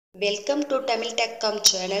Welcome to Tamil tech com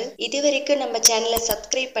channel. இதுவரைக்கும் நம்ம சேனலை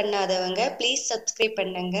சப்ஸ்கிரைப் பண்ணாதவங்க ப்ளீஸ் சப்ஸ்கிரைப்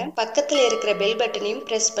பண்ணுங்க. பக்கத்துல இருக்கிற பெல் பட்டனையும்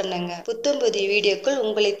பிரஸ் பண்ணுங்க. புத்தம் புதிய வீடியோக்கள்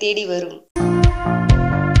உங்களை தேடி வரும்.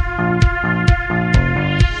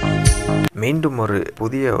 மீண்டும் ஒரு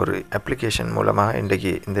புதிய அப்ளிகேஷன் மூலமாக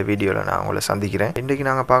இன்றைக்கி இந்த வீடியோவில் நான் உங்களை சந்திக்கிறேன். இன்றைக்கி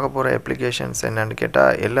நாங்கள் பார்க்க போகிற அப்ளிகேஷன்ஸ் என்னன்னு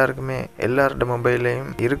கேட்டால் எல்லாருக்குமே எல்லாரோட மொபைல்லையும்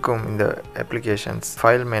இருக்கும் இந்த அப்ளிகேஷன்ஸ்.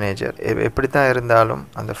 ஃபைல் மேனேஜர் எப்படி தான் இருந்தாலும்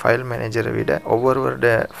அந்த ஃபைல் மேனேஜரை விட ஒவ்வொருவரோட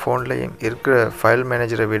ஃபோன்லையும் இருக்கிற ஃபைல்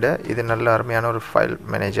மேனேஜரை விட இது நல்ல அருமையான ஒரு ஃபைல்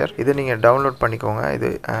மேனேஜர். இதை நீங்கள் டவுன்லோட் பண்ணிக்கோங்க.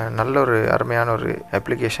 இது நல்ல ஒரு அருமையான ஒரு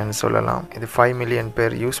அப்ளிகேஷன் சொல்லலாம். இது 5 மில்லியன்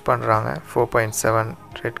பேர் யூஸ் பண்ணுறாங்க. 4.7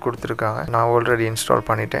 ரேட் கொடுத்துருக்காங்க. நான் ஆல்ரெடி இன்ஸ்டால்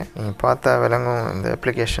பண்ணிட்டேன். நீங்கள் பார்த்தா விளங்கும் இந்த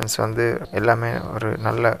அப்ளிகேஷன்ஸ் எல்லாமே ஒரு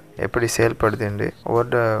நல்ல எப்படி செயல்படுதுண்டு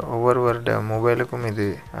ஒவ்வொருவரோட மொபைலுக்கும் இது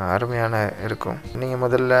அருமையான இருக்கும். நீங்கள்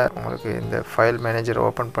முதல்ல உங்களுக்கு இந்த ஃபைல் மேனேஜர்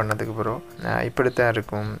ஓப்பன் பண்ணதுக்கு பிறகு இப்படித்தான்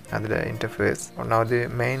இருக்கும். அதில் இன்டர்ஃபேஸ் ஒன்றாவது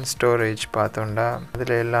மெயின் ஸ்டோரேஜ் பார்த்தோம்னா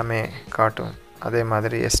அதில் எல்லாமே காட்டும். அதே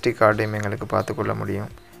மாதிரி SD கார்டையும் எங்களுக்கு பார்த்துக்கொள்ள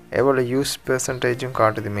முடியும். எவ்வளோ யூஸ் பெர்சன்டேஜும்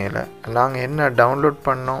காட்டுது. மேலே நாங்கள் என்ன டவுன்லோட்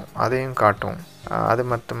பண்ணோம் அதையும் காட்டும். அது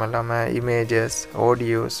மட்டும் இல்லாமல் இமேஜஸ்,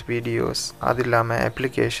 ஆடியோஸ், வீடியோஸ், அது இல்லாமல்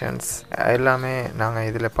அப்ளிகேஷன்ஸ் எல்லாமே நாங்கள்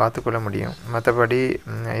இதில் பார்த்துக்கொள்ள முடியும். மற்றபடி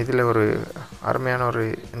இதில் ஒரு அருமையான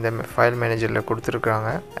இந்த ஃபைல் மேனேஜரில்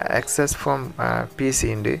கொடுத்துருக்குறாங்க. அக்சஸ் ஃப்ரம்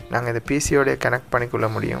பிசிண்டு நாங்கள் இந்த பிசியோடைய கனெக்ட் பண்ணிக்கொள்ள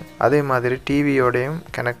முடியும். அதே மாதிரி டிவியோடையும்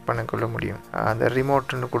கனெக்ட் பண்ணிக்கொள்ள முடியும். அந்த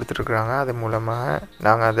ரிமோட்டுன்னு கொடுத்துருக்குறாங்க. அது மூலமாக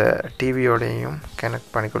நாங்கள் அதை டிவியோடையும்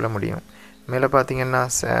கனெக்ட் பண்ணிக்கொள்ள முடியும். மேலே பார்த்தீங்கன்னா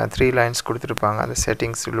 3 லைன்ஸ் கொடுத்துருப்பாங்க. அந்த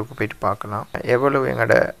செட்டிங்ஸ் உள்ளுக்கு போயிட்டு பார்க்கலாம். எவ்வளவு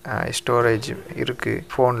எங்களோட ஸ்டோரேஜ் இருக்குது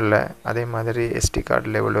ஃபோனில், அதே மாதிரி SD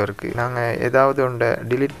கார்டில் எவ்வளோ இருக்குது. நாங்கள் ஏதாவது ஒன்றை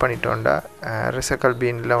டிலீட் பண்ணிட்டோம்டா ரிசைக்கிள்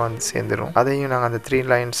பீனில் சேர்ந்துடும். அதையும் நாங்கள் அந்த 3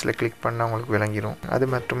 லைன்ஸில் கிளிக் பண்ணால் உங்களுக்கு விளங்கிடும். அது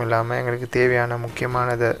மட்டும் இல்லாமல் எங்களுக்கு தேவையான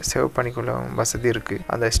முக்கியமானதை சேவ் பண்ணிக்கொள்ள வசதி இருக்குது.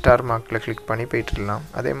 அந்த ஸ்டார் மார்க்கில் கிளிக் பண்ணி போயிட்டுடலாம்.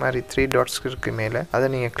 அதே மாதிரி 3 டாட்ஸ் இருக்குது மேலே. அதை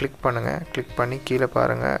நீங்கள் கிளிக் பண்ணுங்கள். கிளிக் பண்ணி கீழே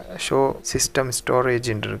பாருங்கள் ஷோ சிஸ்டம்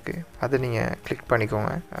ஸ்டோரேஜ்ன்னு இருக்குது. அதை நீங்கள் கிளிக்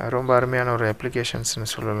பண்ணிக்கோங்க. ரொம்ப அருமையான ஒரு அப்ளிகேஷன்ஸ்னு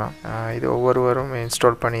சொல்லலாம். இது ஒவ்வொருவரும்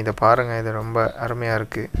இன்ஸ்டால் பண்ணி இதை பாருங்கள். இது ரொம்ப அருமையாக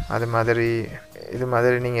இருக்குது. இது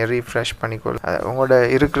மாதிரி நீங்கள் ரீஃப்ரெஷ் பண்ணிக்கொள்ள உங்களோட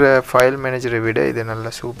இருக்கிற ஃபைல் மேனேஜரை விட இது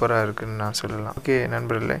நல்லா சூப்பராக இருக்குதுன்னு நான் சொல்லலாம். ஓகே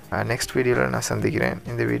நண்பர்களே, நெக்ஸ்ட் வீடியோவில் நான் சந்திக்கிறேன்.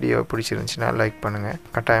 இந்த வீடியோ பிடிச்சிருந்துச்சுன்னா லைக் பண்ணுங்கள்,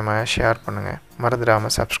 கட்டாயமாக ஷேர் பண்ணுங்கள்,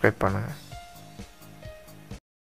 மறந்துடாமல் சப்ஸ்கிரைப் பண்ணுங்கள்.